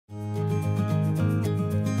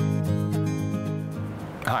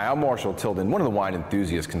Hi, I'm Marshall Tilden, one of the wine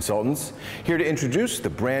enthusiast consultants, here to introduce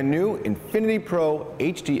the brand new Infinity Pro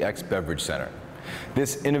HDX Beverage Center.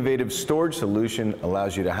 This innovative storage solution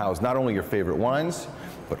allows you to house not only your favorite wines,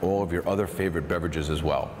 but all of your other favorite beverages as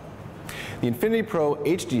well. The Infinity Pro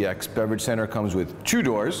HDX Beverage Center comes with 2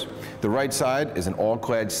 doors. The right side is an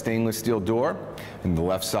all-clad stainless steel door, and the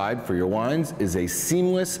left side for your wines is a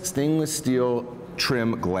seamless stainless steel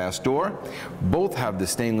trim glass door. Both have the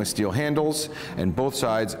stainless steel handles, and both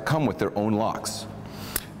sides come with their own locks.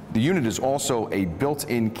 The unit is also a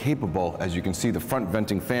built-in capable, as you can see, the front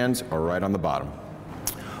venting fans are right on the bottom.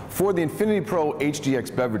 For the Infinity Pro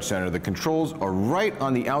HDX Beverage Center, the controls are right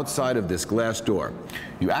on the outside of this glass door.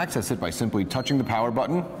 You access it by simply touching the power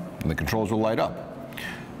button, and the controls will light up.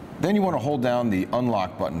 Then you want to hold down the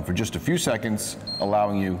unlock button for just a few seconds,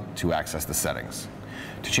 allowing you to access the settings.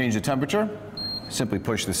 To change the temperature, simply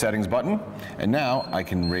push the settings button, and now I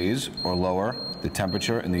can raise or lower the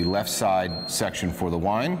temperature in the left side section for the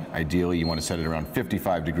wine. Ideally, you want to set it around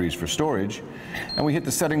 55 degrees for storage. And we hit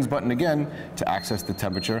the settings button again to access the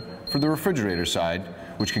temperature for the refrigerator side,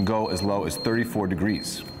 which can go as low as 34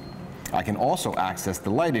 degrees. I can also access the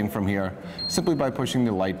lighting from here simply by pushing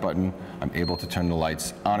the light button. I'm able to turn the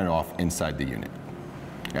lights on and off inside the unit.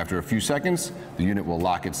 After a few seconds, the unit will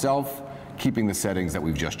lock itself, keeping the settings that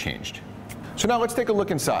we've just changed. So now let's take a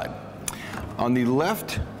look inside. On the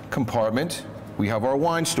left compartment, we have our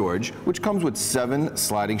wine storage, which comes with 7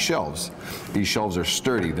 sliding shelves. These shelves are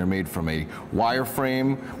sturdy. They're made from a wire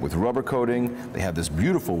frame with rubber coating. They have this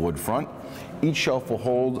beautiful wood front. Each shelf will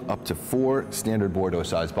hold up to 4 standard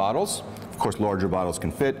Bordeaux-sized bottles. Of course, larger bottles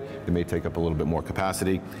can fit. They may take up a little bit more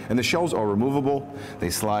capacity. And the shelves are removable. They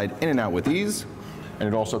slide in and out with ease. And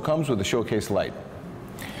it also comes with a showcase light.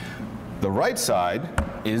 The right side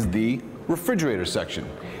is the refrigerator section.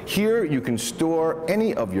 Here you can store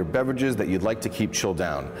any of your beverages that you'd like to keep chilled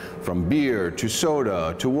down, from beer to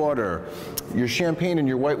soda to water, your champagne and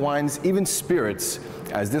your white wines, even spirits,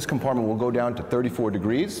 as this compartment will go down to 34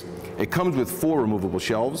 degrees. It comes with 4 removable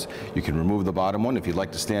shelves. You can remove the bottom one if you'd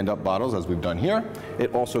like to stand up bottles, as we've done here.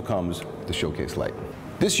 It also comes with the showcase light.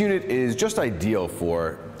 This unit is just ideal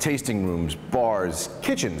for tasting rooms, bars,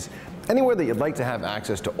 kitchens, anywhere that you'd like to have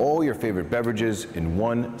access to all your favorite beverages in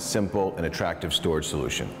one simple and attractive storage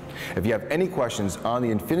solution. If you have any questions on the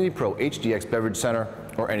Infinity Pro HDX Beverage Center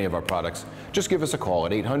or any of our products, just give us a call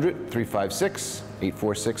at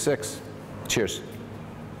 800-356-8466. Cheers.